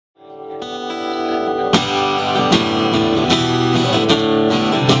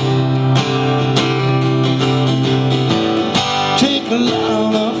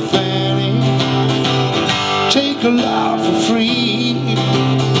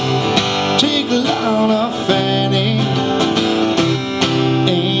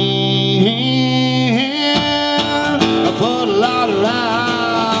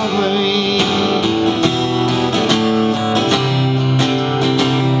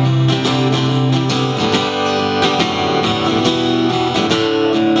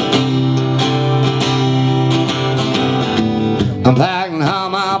I'm packing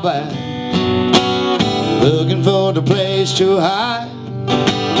on my bag, looking for the place to hide.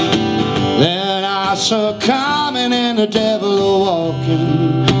 Then I saw Carmen and the devil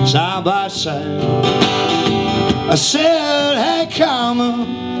walking side by side. I said, hey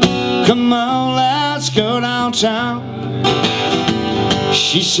Carmen, come on, let's go downtown.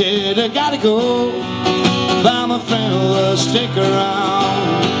 She said, I gotta go, but my friend will stick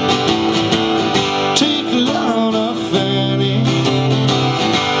around. Take a lot of Fanny,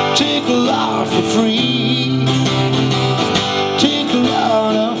 take a lot for free. Take a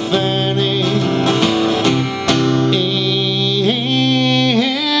lot of Fanny,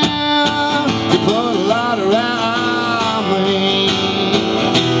 yeah, you put a lot around me.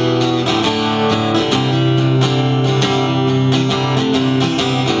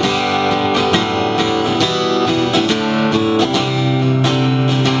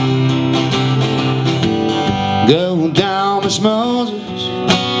 Go down, Miss Moses,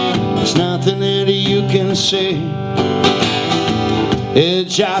 there's nothing that you can say.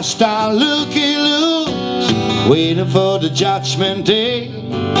 It's just a looky-loos, waiting for the judgment day.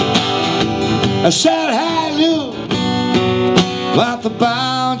 I said, hey Lou, what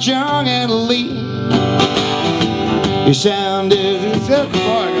about young and Lee? He sounded, he said,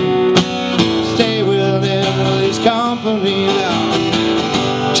 stay with him till his company now.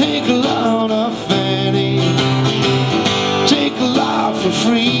 Take a lot of Fanny, take a lot for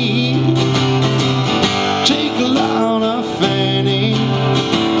free. Take a lot of Fanny,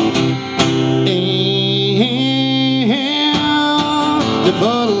 yeah, you put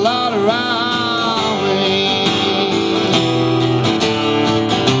a lot around me.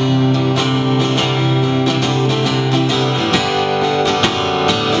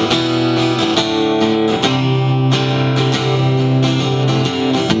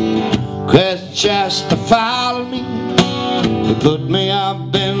 Quest just to follow me, you put me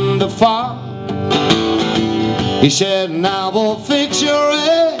up in the fog. He said, now we'll fix your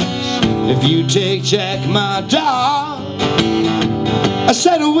ass if you take Jack, my dog. I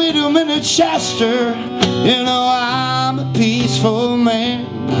said, wait a minute, Chester, you know I'm a peaceful man.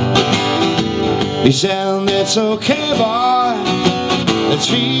 He said, it's okay, boy, let's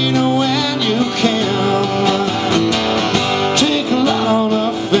feed her when you can. Take a lot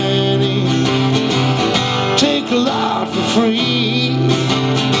of Fanny, take a lot for free.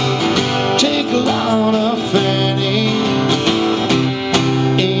 Take a lot of Fanny,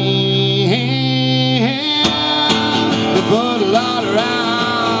 yeah, you put a lot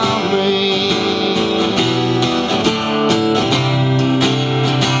around me.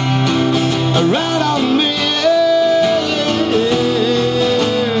 Right on me, yeah.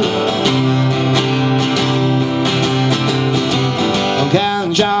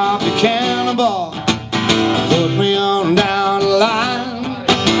 Can't job the cannonball, put me on down the line.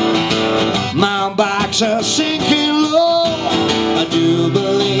 My backs are sinking low, I do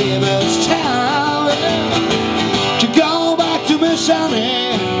believe it's time to go back to Miss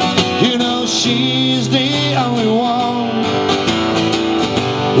Annie. You know she's the only one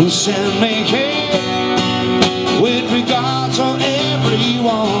who sent me here with regards to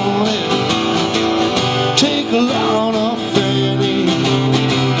everyone. Take a lot of Fanny,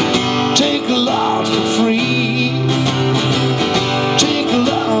 take a lot for free. Take a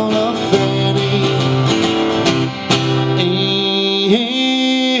lot of Fanny,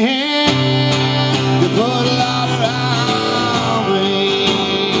 yeah, you put a lot around me.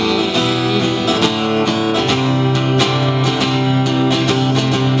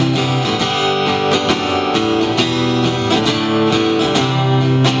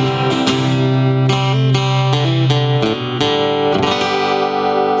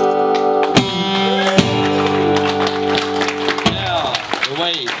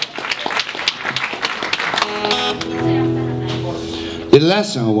 The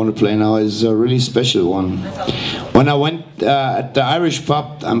last song I want to play now is a really special one. When I went at the Irish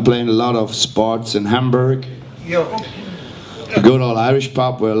pub, I'm playing a lot of sports in Hamburg. A good old Irish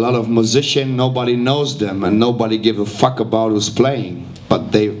pub where a lot of musicians, nobody knows them and nobody give a fuck about who's playing.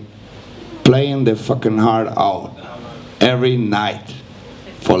 But they playing their fucking heart out every night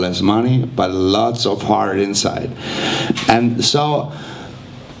for less money, but lots of heart inside. And so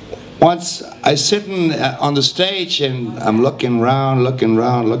once I sitting on the stage and I'm looking around,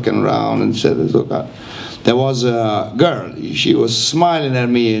 and said, "Oh God." There was a girl. She was smiling at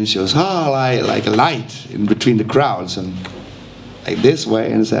me and she was like a light in between the crowds and like this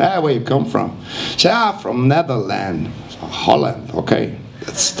way. And I said, "Ah, where you come from?" She said, "Ah, from Netherlands." Holland. Okay,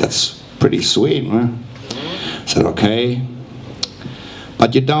 that's pretty sweet, man. I said, "Okay."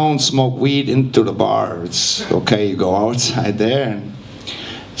 but you don't smoke weed into the bar. It's okay, you go outside there. And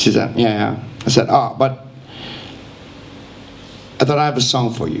she said, yeah. I said, oh, but I thought I have a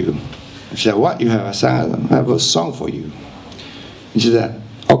song for you. She said, what, you have? I said, I have a song for you. And she said,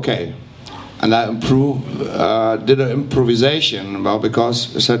 okay. And I did an improvisation, well,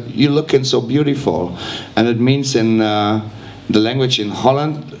 because I said, you're looking so beautiful. And it means in the language in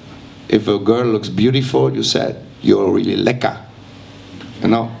Holland, if a girl looks beautiful, you said, you're really lekker. You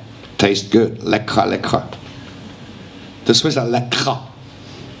know, tastes good. Lekker, lekker. The Swiss are lekker.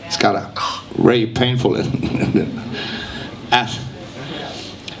 It's got a very painful. And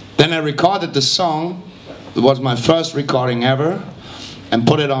then I recorded the song. It was my first recording ever. And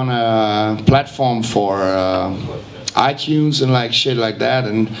put it on a platform for iTunes and like shit like that,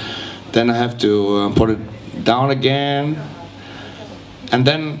 and then I have to put it down again, and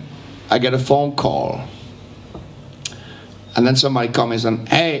then I get a phone call, and then somebody comes and,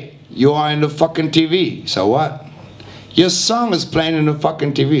 hey, you are in the fucking TV. So what? Your song is playing in the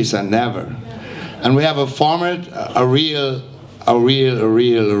fucking TV. So never. And we have a format, a real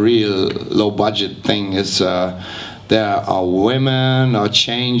low budget thing. It's there are women are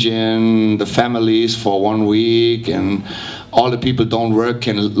changing the families for 1 week, and all the people don't work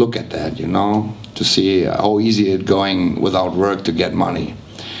can look at that, you know, to see how easy it's going without work to get money.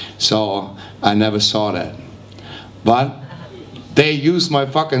 So I never saw that. But they used my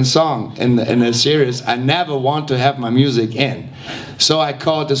fucking song in a series. I never want to have my music in. So I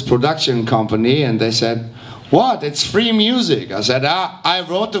called this production company and they said, what? It's free music. I said, I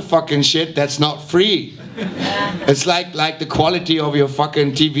wrote the fucking shit, that's not free. It's like the quality of your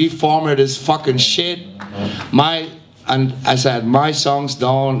fucking TV format is fucking shit. And I said, my songs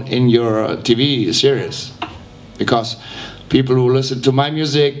don't in your TV series. Because people who listen to my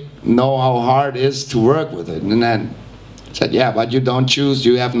music know how hard it is to work with it. And then I said, yeah, but you don't choose,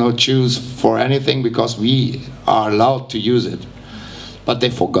 you have no choose for anything because we are allowed to use it. But they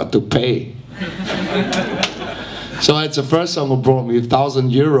forgot to pay. So it's the first song who brought me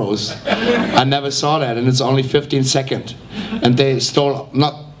 1,000 euros. I never saw that, and it's only 15 seconds. And they stole,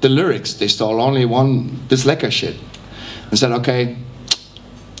 not the lyrics, they stole only this lekker shit. I said, okay,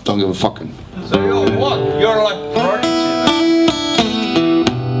 don't give a fucking. So you're what? You're like party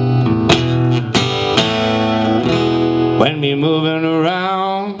When we're moving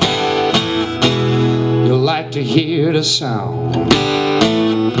around, you like to hear the sound.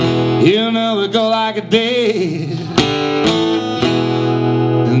 You know we go like a day,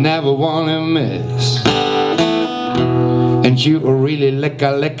 never wanna miss. And you are really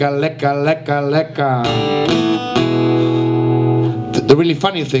lekker, lekker, lekker, lekker, lekker. The really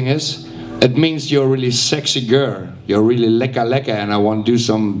funny thing is, it means you're a really sexy girl. You're really lekker, lekker, and I want to do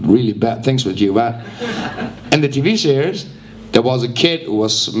some really bad things with you. But in the TV series, there was a kid who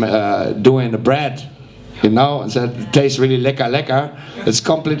was doing the bread, you know, and said it tastes really lekker, lekker. It's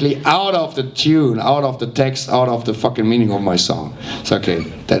completely out of the tune, out of the text, out of the fucking meaning of my song. It's okay,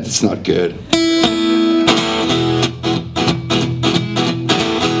 that's not good.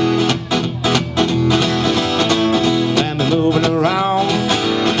 When we're moving around,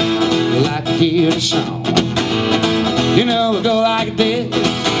 you like to hear the sound. You know we go like this,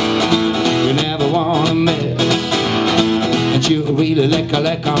 you never wanna miss. And you really lekker,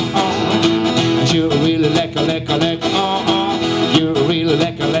 lekker, and you really lekker, lekker, lekker, you really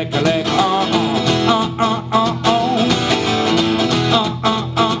lekker, lekker, lekker,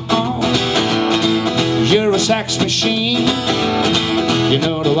 You're a sex machine, you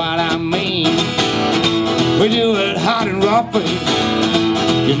know what I mean. We do it hot and rough,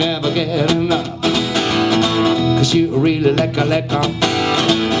 you never get enough. Cause you really lekker, lekker,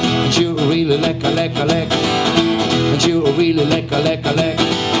 and you really lekker, lekker, lekker, and you really lekker, lekker, lekker.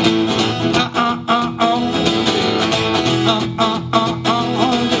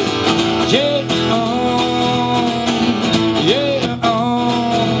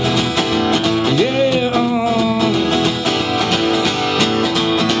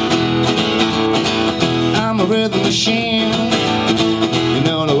 Rhythm machine, you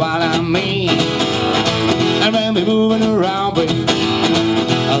know what I mean. And when we're moving around, baby,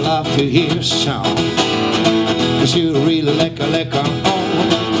 I love to hear a song. Cause you really lekker, lekker,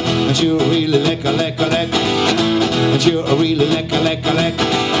 and you really lekker, lekker, lekker, and you really lekker, lekker, lekker.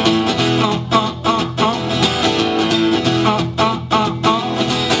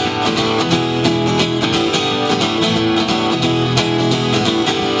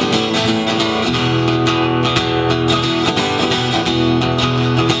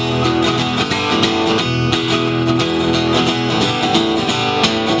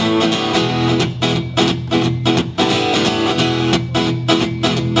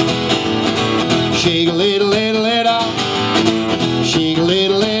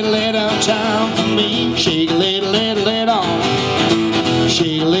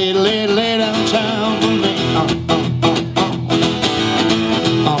 Shake a little, little, lay downtown for me.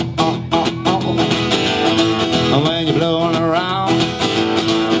 When you're blowing around,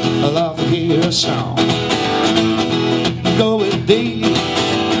 I love to hear a song. Go with thee,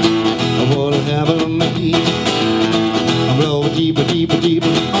 what will happen to me? I'm blowing deeper, deeper, deeper.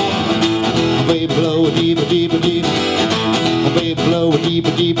 Oh, baby, blow it deeper, deeper, deeper. Oh, baby, blow it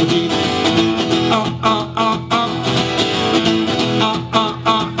deeper, deeper, deeper.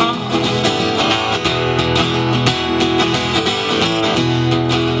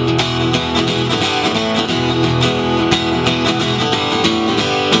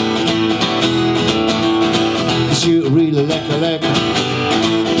 You really lekker,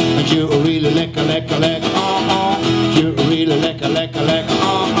 and you really lekker, lekker, lekker, you really lekker, lekker, lekker,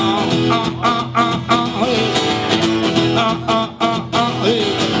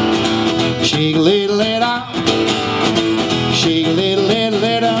 shake a little, little, shake a little, little,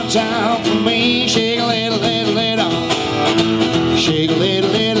 little down for me, shake a little, little, little, shake a little,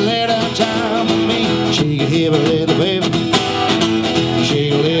 little, little down for me, shake it here a little, baby,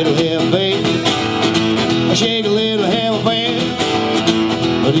 shake a little here, baby. Shake a little hell, baby,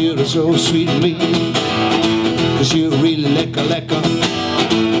 but you're so sweet to me, 'cause you're really lekker, lekker,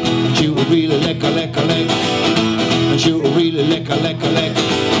 you're really lekker, lekker, lekker, you're really lekker, lekker, lekker.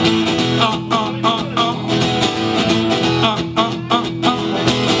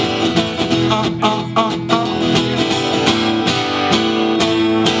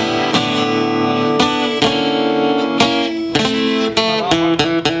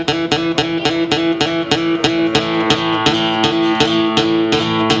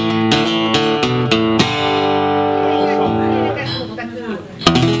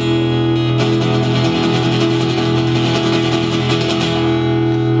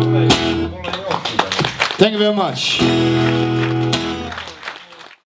 Thank you very much.